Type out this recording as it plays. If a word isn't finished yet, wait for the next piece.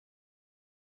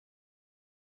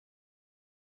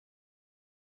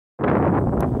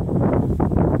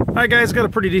Alright guys, got a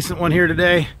pretty decent one here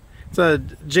today. It's a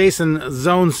Jason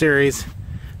Zone series.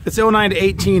 It's 09 to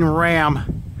 18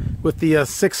 Ram with the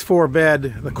 6.4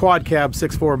 bed, the quad cab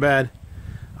 6.4 bed.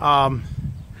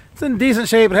 It's in decent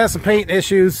shape. It has some paint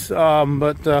issues,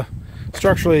 but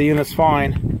structurally the unit's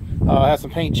fine. It has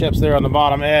some paint chips there on the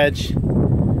bottom edge.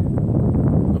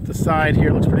 Up the side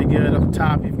here looks pretty good. Up the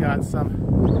top you've got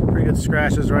some pretty good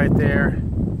scratches right there.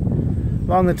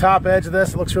 Along the top edge of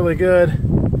this it looks really good.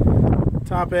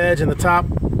 Top edge and the top,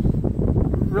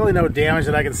 really no damage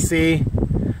that I can see.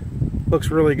 Looks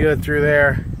really good through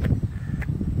there.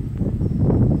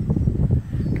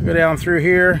 Go down through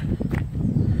here,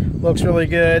 looks really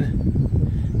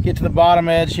good. Get to the bottom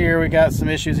edge here, we got some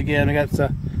issues again. We got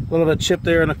a little bit of chip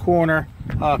there in the corner,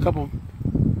 a couple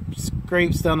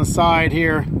scrapes down the side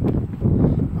here,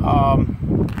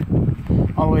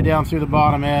 all the way down through the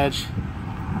bottom edge.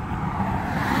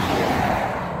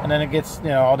 And then it gets,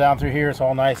 all down through here. It's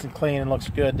all nice and clean and looks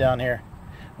good down here.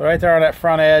 But right there on that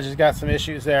front edge, it's got some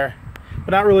issues there,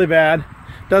 but not really bad.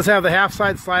 It does have the half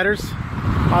side sliders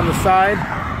on the side.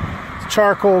 It's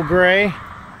charcoal gray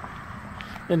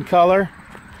in color.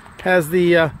 Has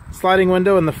the sliding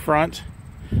window in the front.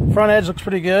 Front edge looks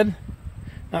pretty good.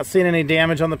 Not seeing any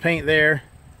damage on the paint there.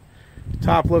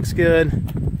 Top looks good.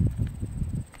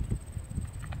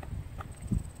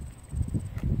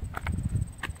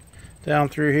 Down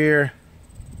through here,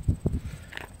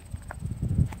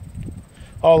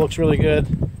 all looks really good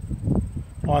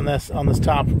on this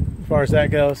top as far as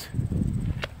that goes.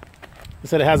 I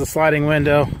said it has a sliding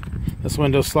window. This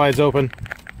window slides open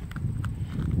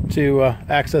to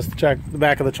access the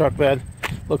back of the truck bed.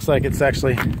 Looks like it's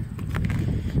actually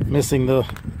missing the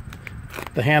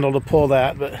handle to pull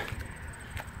that, but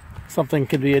something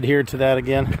could be adhered to that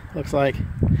again. Looks like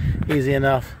easy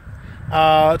enough.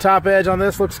 Top edge on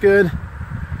this looks good.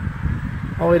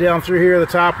 All the way down through here, the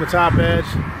top edge.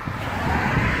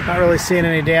 Not really seeing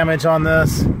any damage on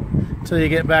this until you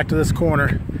get back to this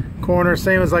corner. Corner,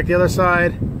 same as like the other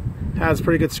side, has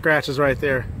pretty good scratches right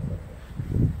there.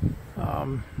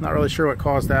 Not really sure what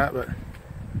caused that, but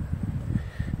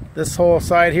this whole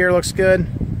side here looks good.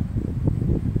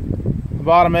 The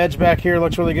bottom edge back here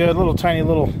looks really good. Tiny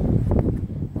little,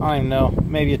 I don't even know,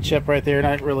 maybe a chip right there.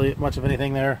 Not really much of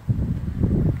anything there.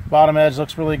 Bottom edge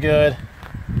looks really good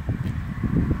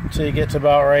until you get to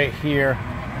about right here.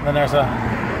 And then there's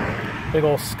a big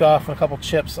old scuff, a couple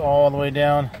chips all the way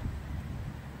down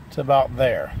to about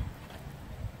there.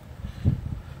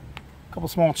 A couple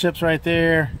small chips right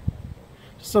there.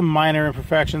 Just some minor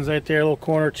imperfections right there. A little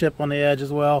corner chip on the edge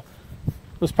as well.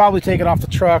 It was probably taken off the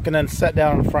truck and then set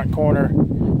down in the front corner.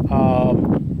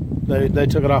 They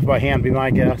took it off by hand, be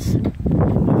my guess.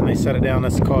 And then they set it down.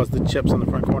 That's caused the chips on the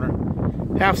front corner.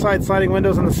 Half side sliding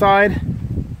windows on the side.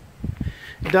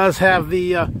 It does have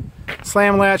the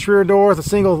slam latch rear door with a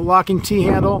single locking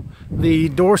T-handle. The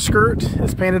door skirt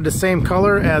is painted the same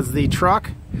color as the truck,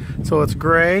 so it's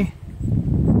gray.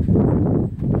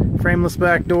 Frameless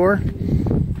back door.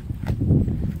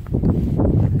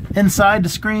 Inside, the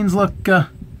screens look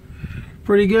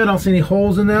pretty good. I don't see any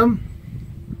holes in them.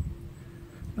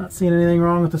 Not seeing anything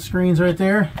wrong with the screens right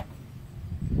there.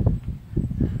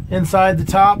 Inside the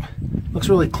top looks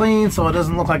really clean, so it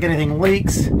doesn't look like anything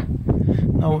leaks.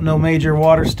 No major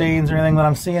water stains or anything that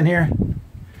I'm seeing here.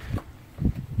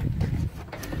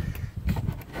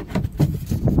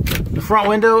 The front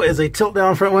window is a tilt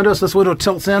down front window, so this window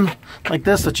tilts in like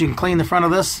this, so that you can clean the front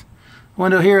of this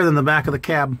window here, then the back of the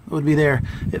cab would be there.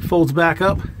 It folds back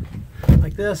up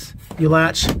like this. You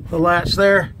latch the latch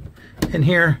there and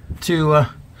here to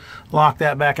lock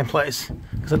that back in place.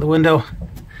 Because the window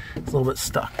is a little bit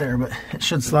stuck there, but it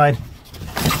should slide.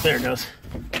 There it goes.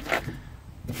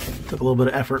 Took a little bit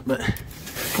of effort, but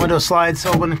window slides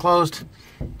open and closed.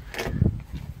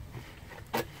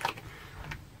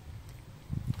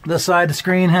 This side of the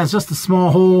screen has just a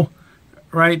small hole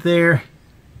right there.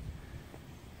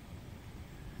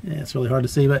 Yeah, it's really hard to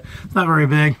see, but it's not very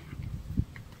big.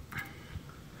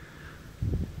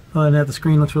 Other than that, the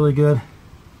screen looks really good.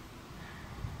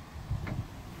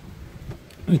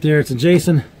 Right there, it's a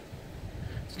Jason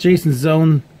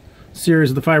Zone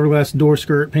series of the fiberglass door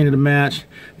skirt painted to match.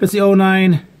 It's the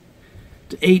 09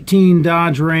 to 18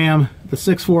 Dodge Ram, the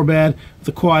 6.4 bed with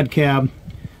the quad cab.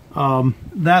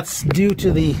 That's due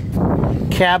to the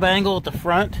cab angle at the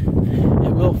front.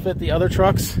 It will fit the other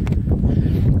trucks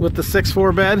with the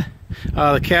 6.4 bed.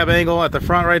 The cab angle at the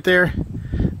front right there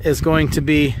is going to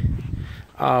be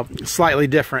slightly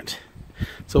different,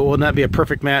 so it will not be a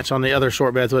perfect match on the other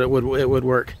short beds, but it would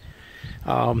work.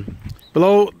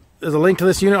 Below there's a link to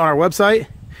this unit on our website.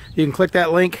 You can click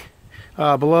that link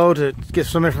below to get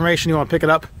some information. You want to pick it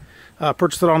up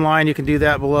purchase it online, you can do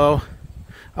that below.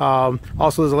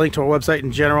 Also, there's a link to our website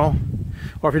in general,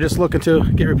 or if you're just looking to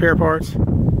get repair parts,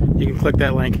 you can click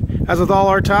that link. As with all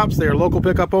our tops, they are local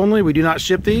pickup only. We do not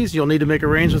ship these. You'll need to make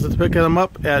arrangements to pick them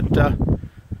up at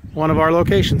one of our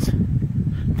locations.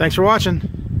 Thanks for watching.